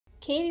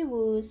Katie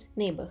Woo's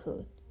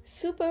Neighborhood,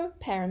 Super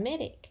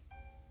Paramedic,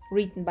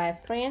 written by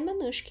Fran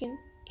Manushkin,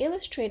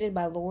 illustrated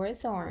by Laura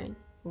Zarin,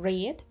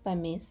 read by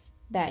Miss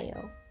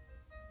Dio.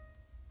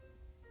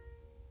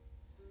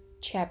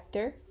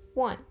 Chapter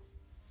 1.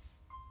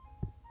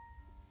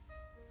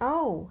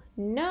 Oh,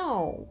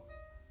 no!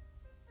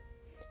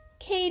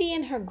 Katie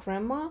and her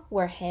grandma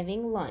were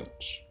having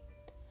lunch.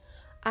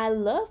 "I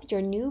love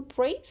your new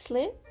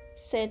bracelet,"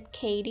 said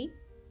Katie.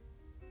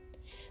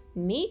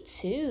 "Me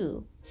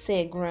too,"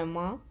 said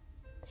Grandma.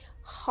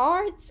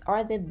 "Hearts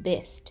are the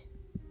best."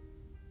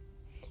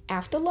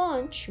 After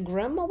lunch,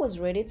 Grandma was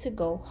ready to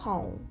go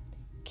home.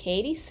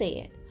 Katie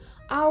said,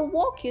 "I'll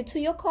walk you to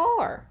your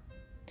car."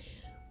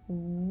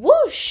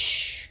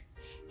 Whoosh!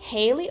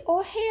 Haley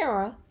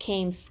O'Hara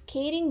came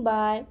skating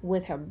by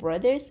with her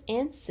brothers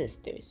and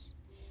sisters.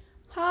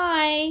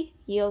 "Hi!"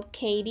 yelled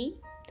Katie.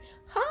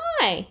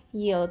 "Hi!"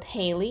 yelled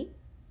Haley.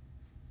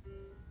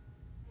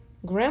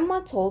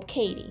 Grandma told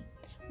Katie,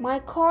 "My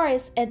car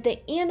is at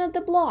the end of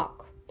the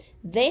block."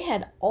 They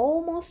had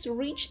almost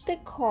reached the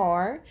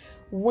car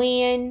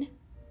when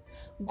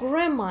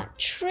Grandma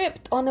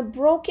tripped on a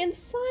broken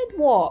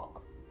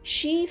sidewalk.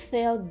 She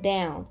fell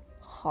down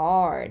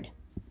hard.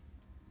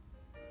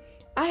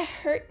 "I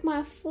hurt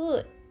my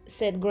foot,"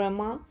 said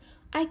Grandma.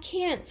 "I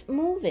can't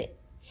move it."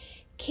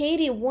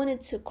 Katie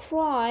wanted to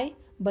cry,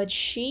 but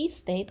she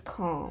stayed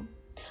calm.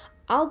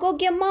 "I'll go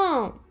get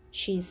Mom,"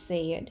 she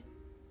said.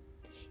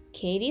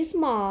 Katie's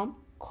mom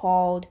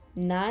called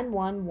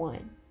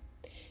 911.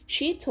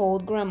 She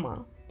told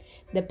Grandma,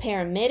 "The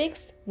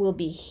paramedics will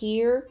be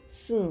here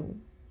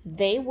soon.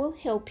 They will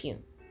help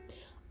you."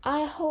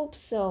 "I hope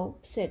so,"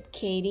 said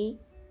Katie.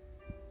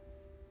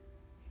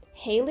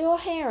 Haley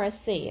O'Hara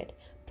said,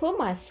 "Put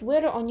my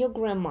sweater on your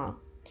grandma.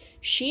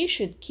 She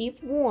should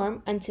keep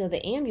warm until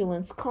the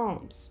ambulance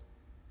comes."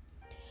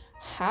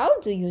 "How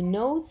do you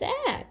know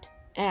that?"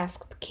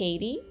 asked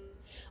Katie.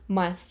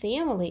 "My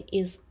family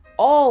is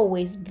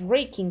always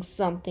breaking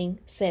something,"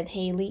 said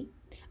Haley.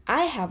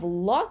 "I have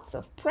lots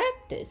of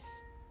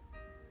practice."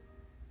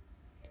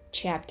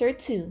 Chapter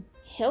 2.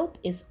 Help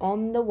is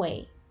on the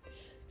way.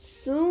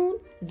 Soon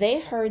they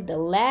heard the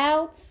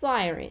loud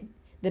siren.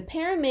 The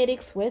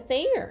paramedics were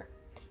there.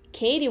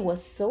 Katie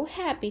was so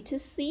happy to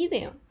see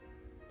them.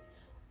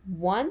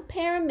 One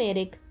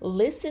paramedic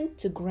listened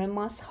to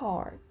Grandma's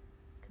heart.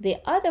 The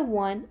other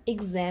one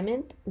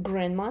examined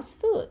Grandma's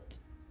foot.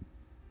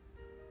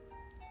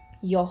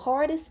 "Your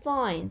heart is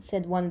fine,"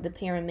 said one of the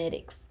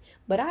paramedics,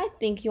 "but I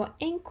think your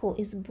ankle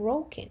is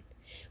broken.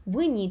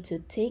 We need to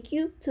take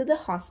you to the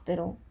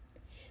hospital."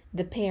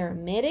 The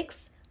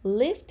paramedics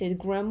lifted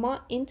Grandma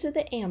into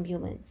the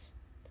ambulance.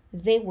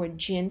 They were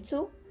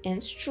gentle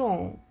and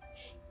strong.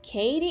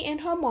 Katie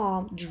and her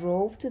mom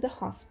drove to the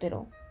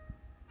hospital.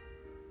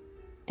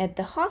 At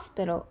the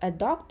hospital, a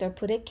doctor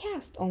put a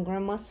cast on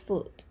Grandma's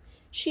foot.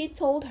 She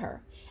told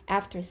her,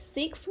 "After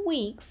 6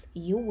 weeks,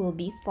 you will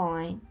be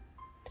fine."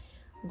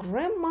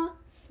 Grandma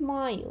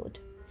smiled.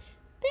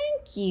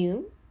 "Thank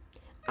you.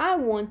 I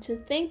want to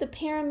thank the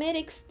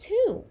paramedics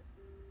too."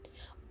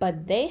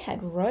 But they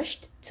had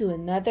rushed to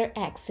another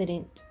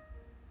accident.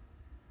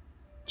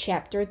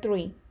 Chapter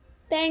 3.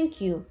 Thank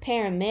you,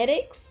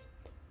 paramedics.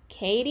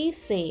 Katie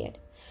said,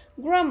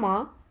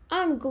 "Grandma,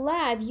 I'm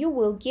glad you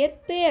will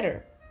get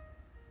better.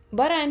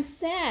 But I'm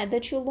sad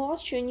that you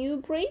lost your new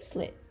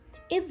bracelet.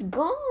 It's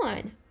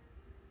gone."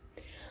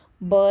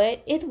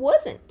 But it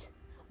wasn't.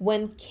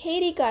 When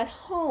Katie got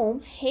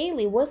home,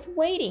 Haley was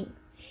waiting.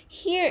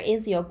 "Here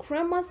is your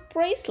grandma's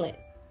bracelet.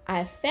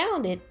 I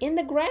found it in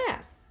the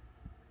grass."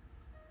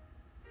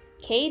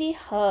 Katie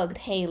hugged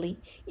Haley.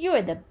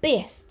 "You're the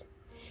best."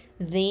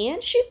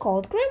 Then she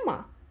called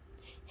Grandma.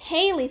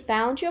 "Haley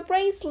found your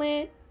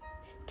bracelet."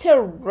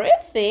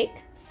 "Terrific,"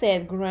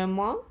 said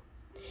Grandma.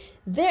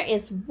 "There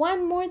is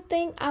one more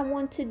thing I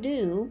want to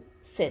do,"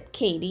 said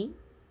Katie.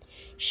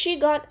 She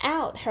got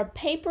out her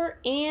paper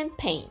and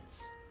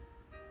paints.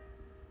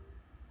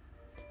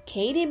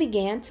 Katie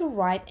began to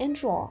write and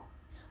draw.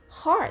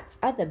 "Hearts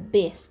are the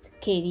best,"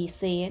 Katie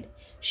said.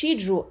 She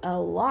drew a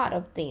lot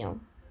of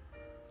them.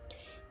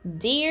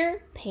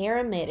 "Dear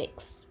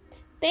paramedics,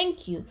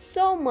 thank you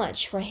so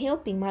much for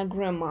helping my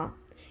grandma.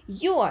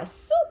 You are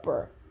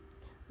super.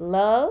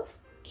 Love,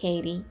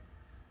 Katie."